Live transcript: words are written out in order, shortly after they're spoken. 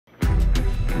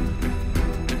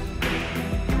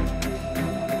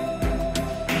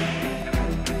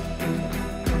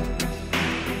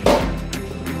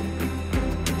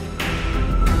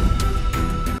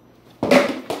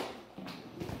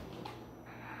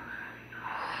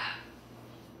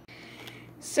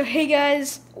So hey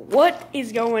guys, what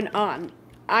is going on?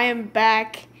 I am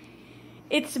back.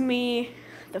 It's me,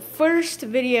 the first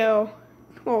video,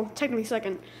 well technically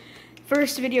second,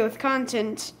 first video with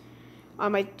content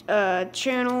on my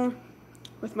channel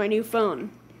with my new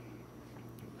phone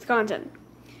with content.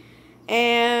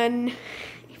 And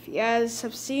if you guys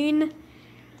have seen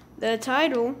the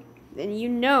title, then you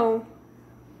know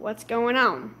what's going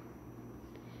on.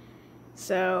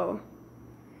 So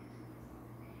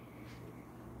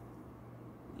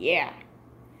yeah,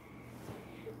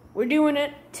 we're doing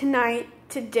it tonight,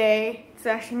 today. It's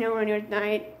actually nowhere near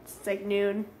night, it's like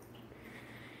noon.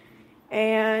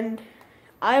 And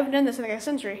I haven't done this in like a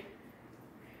century.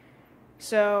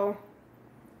 So,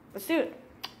 let's do it.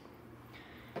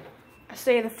 I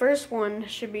say the first one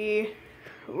should be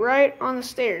right on the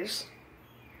stairs.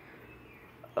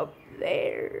 Up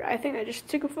there. I think I just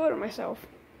took a photo of myself.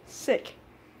 Sick.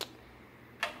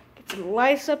 Get some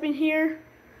lights up in here.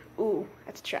 Ooh,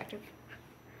 that's attractive.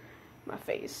 My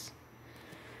face.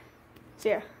 So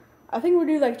yeah, I think we'll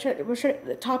do like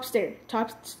the top stair.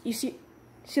 You see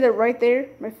that right there?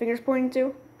 My finger's pointing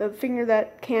to the finger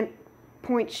that can't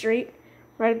point straight,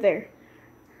 right there.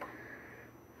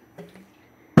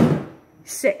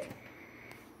 Sick.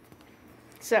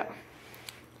 So,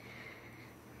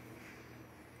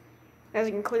 as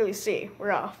you can clearly see,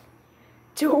 we're off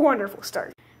to a wonderful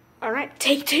start. All right,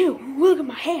 take two. Look at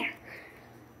my hair.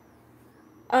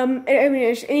 I mean,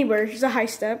 it's anywhere, just a high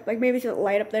step. Like maybe to the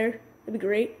light up there. That'd be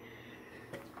great.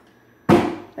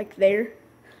 Like there,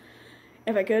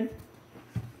 if I could.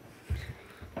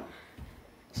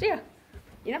 So yeah,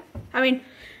 you know. I mean,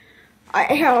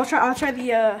 I'll try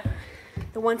the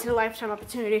once in a lifetime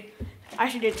opportunity. I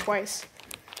actually did it twice.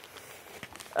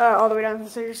 All the way down the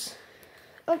stairs.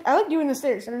 I like doing the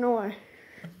stairs. I don't know why.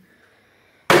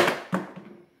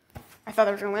 I thought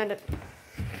I was gonna land it.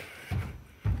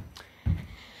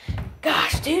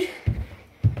 Gosh, dude,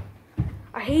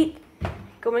 I hate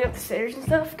going up the stairs and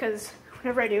stuff because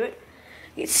whenever I do it,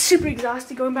 I get super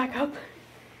exhausted going back up.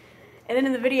 And then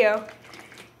in the video,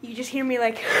 you just hear me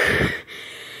like,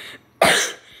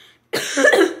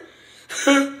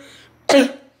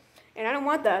 and I don't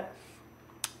want that.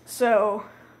 So,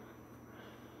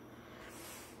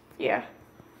 yeah,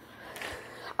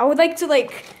 I would like to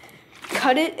like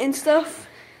cut it and stuff,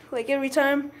 like every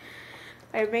time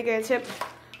I make a tip.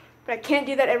 But I can't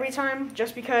do that every time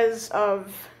just because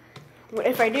of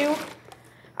if I do,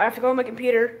 I have to go on my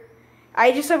computer.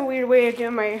 I just have a weird way of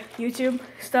doing my YouTube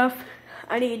stuff.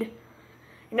 I need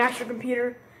an actual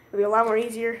computer. It'll be a lot more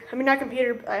easier. I mean, not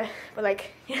computer, but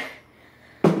like, yeah.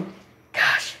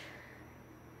 Gosh.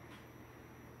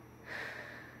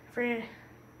 For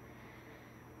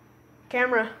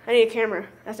camera. I need a camera.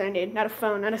 That's what I need. Not a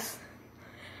phone.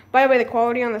 By the way, the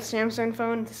quality on the Samsung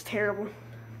phone is terrible.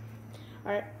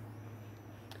 Alright.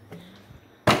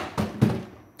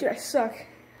 Dude, I suck.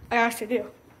 I actually do.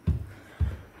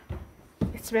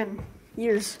 It's been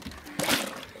years.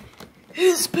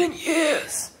 It's been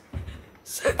years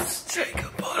since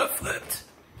Jacob flipped.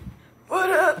 What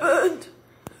happened?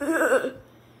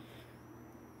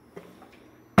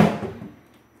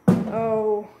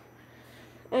 Oh.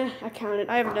 I counted.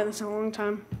 I haven't done this in a long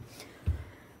time.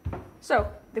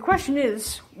 So, the question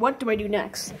is, what do I do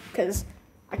next? Because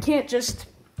I can't just...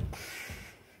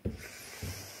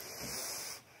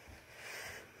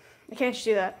 I can't just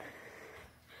do that.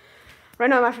 Right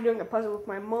now I'm actually doing a puzzle with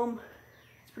my mom.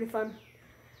 It's pretty fun.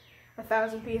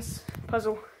 1,000-piece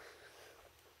puzzle.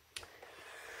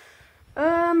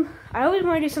 I always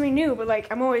want to do something new, but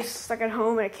like I'm always stuck at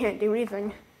home and I can't do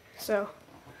anything. So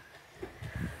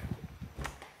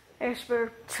I just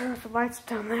better turn off the lights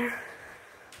down there.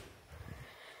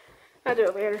 I'll do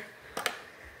it later.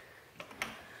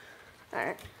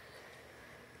 Alright.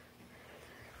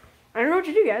 I don't know what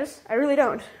to do, guys. I really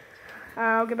don't.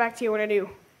 I'll get back to you when I do.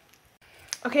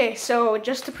 Okay, so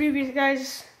just to preview you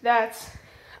guys that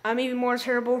I'm even more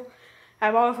terrible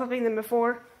at bottle flipping than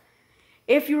before.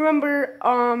 If you remember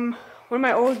one of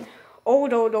my old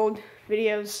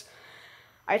videos,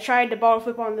 I tried to bottle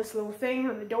flip on this little thing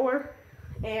on the door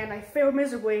and I failed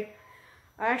miserably.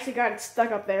 I actually got it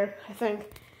stuck up there, I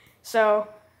think. So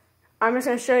I'm just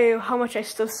gonna show you how much I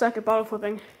still suck at bottle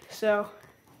flipping. So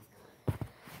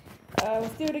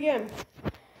let's do it again.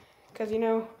 Because, you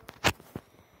know,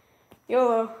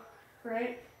 YOLO,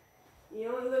 right?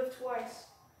 You only live twice.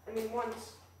 I mean,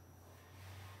 once.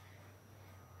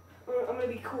 I'm gonna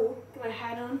be cool. Get my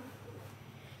hat on.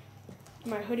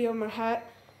 My hoodie on my hat.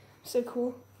 So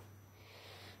cool.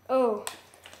 Oh.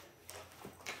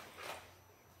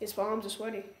 His palms are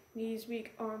sweaty. Knees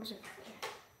weak, arms are...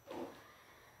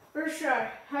 First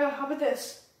try. How about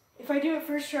this? If I do it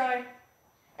first try,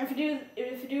 if I do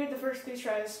it the first 3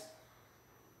 tries,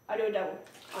 I do a double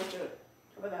onto it.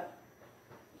 How about that?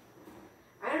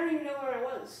 I don't even know where I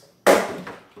was.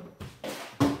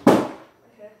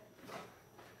 Okay.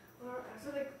 Well, I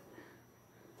feel like.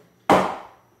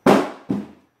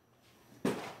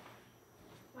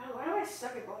 Why do I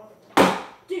suck at ball?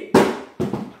 Dude.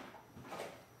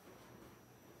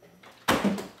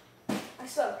 I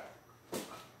suck.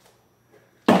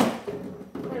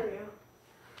 There we go.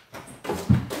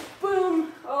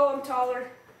 Boom! Oh, I'm taller.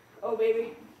 Oh,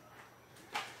 baby.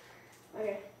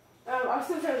 Okay. I'll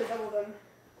still try the double then.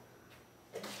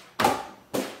 I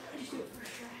just do it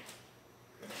first try.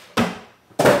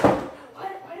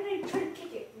 Why did I try to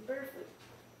kick it in barefoot?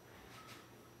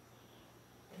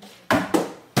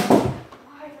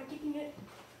 Why am I kicking it?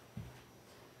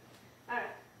 Alright.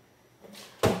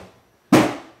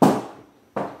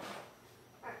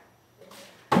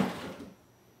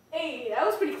 Hey, that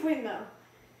was pretty clean though.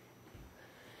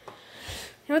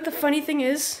 You know what the funny thing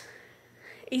is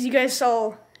you guys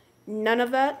saw none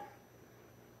of that.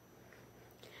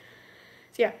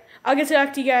 So yeah, I'll get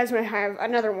back to you guys when I have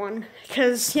another one,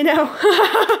 because, you know.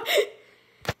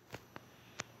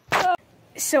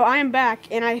 So I am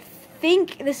back, and I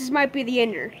think this might be the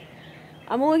ender.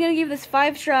 I'm only going to give this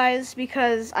 5 tries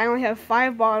because I only have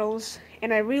 5 bottles,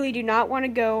 and I really do not want to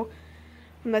go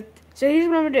from the... So here's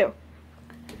what I'm going to do.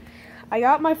 I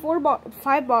got my 5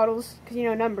 bottles, because, you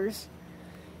know, numbers.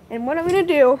 And what I'm going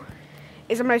to do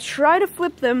is I'm going to try to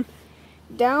flip them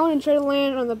down and try to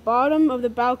land on the bottom of the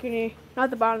balcony. Not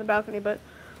the bottom of the balcony, but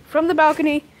from the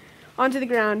balcony onto the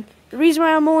ground. The reason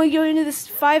why I'm only going to do this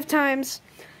 5 times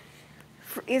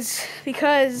is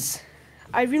because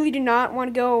I really do not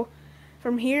want to go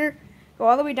from here, go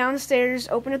all the way down the stairs,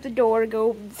 open up the door,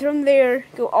 go from there,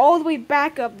 go all the way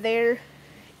back up there,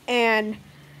 and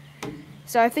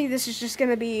so I think this is just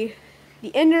going to be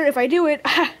the ender. If I do it,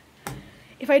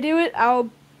 I'll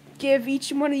give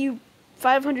each one of you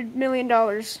 $500 million.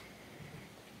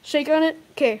 Shake on it.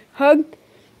 Okay, hug.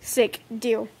 Sick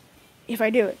deal. If I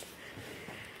do it.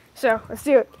 So, let's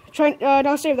do it.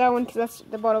 Don't save that one because that's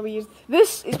the bottle we used.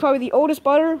 This is probably the oldest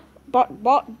bottle. I've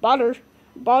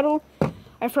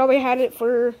probably had it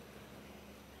for,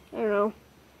 I don't know,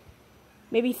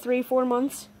 maybe 3-4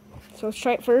 months. So let's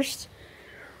try it first.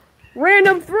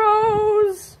 Random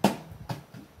throws!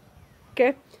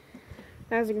 Okay.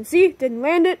 As you can see, didn't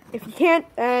land it. If you can't,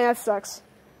 that sucks.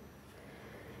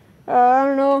 I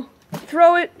don't know.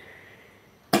 Throw it.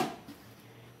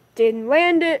 Didn't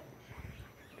land it.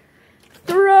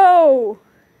 Throw.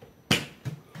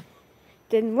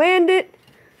 Didn't land it.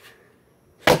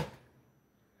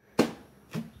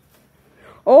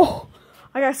 Oh,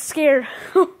 I got scared.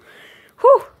 Whew.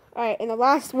 Alright, and the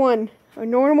last one. A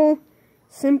normal,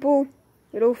 simple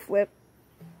little flip.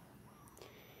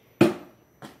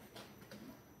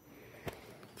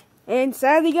 And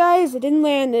sadly, guys, it didn't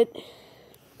land it.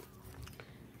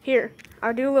 Here,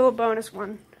 I'll do a little bonus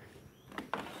one.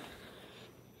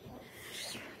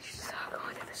 Just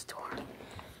going through this door.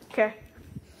 Okay.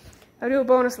 I'll do a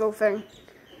bonus little thing.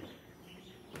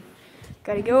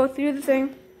 Gotta go through the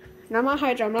thing. Not my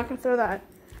Hydra, I'm not gonna throw that.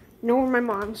 Nor my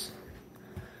mom's.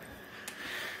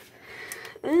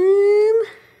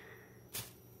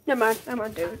 Never mind, I'm gonna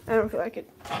do it. I don't feel like it.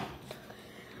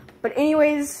 But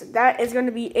anyways, that is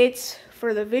gonna be it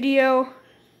for the video.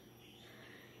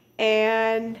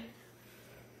 And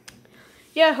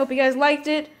yeah, hope you guys liked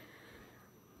it.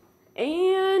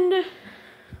 And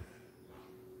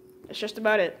that's just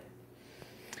about it.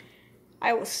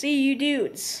 I will see you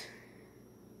dudes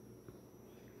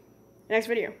next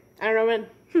video. I don't know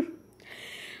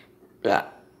when.